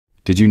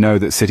Did you know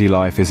that city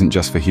life isn't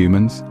just for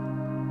humans?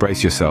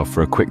 Brace yourself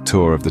for a quick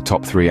tour of the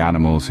top 3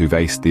 animals who've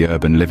aced the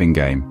urban living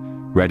game.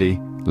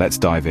 Ready? Let's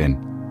dive in.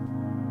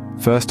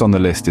 First on the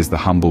list is the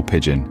humble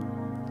pigeon.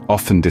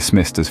 Often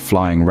dismissed as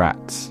flying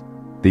rats,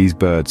 these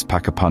birds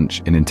pack a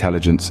punch in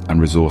intelligence and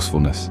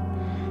resourcefulness.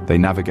 They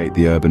navigate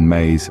the urban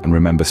maze and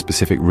remember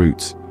specific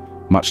routes,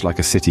 much like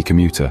a city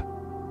commuter.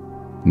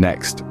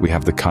 Next, we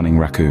have the cunning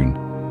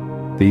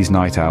raccoon. These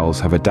night owls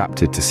have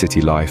adapted to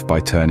city life by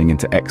turning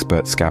into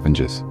expert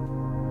scavengers.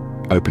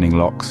 Opening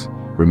locks,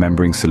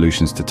 remembering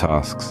solutions to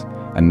tasks,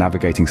 and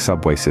navigating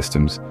subway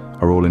systems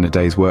are all in a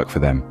day's work for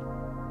them.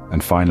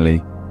 And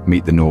finally,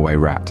 meet the Norway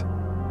rat.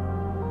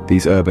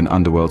 These urban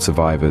underworld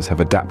survivors have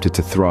adapted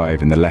to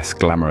thrive in the less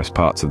glamorous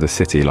parts of the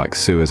city like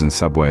sewers and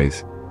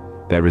subways.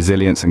 Their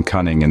resilience and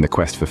cunning in the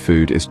quest for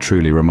food is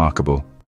truly remarkable.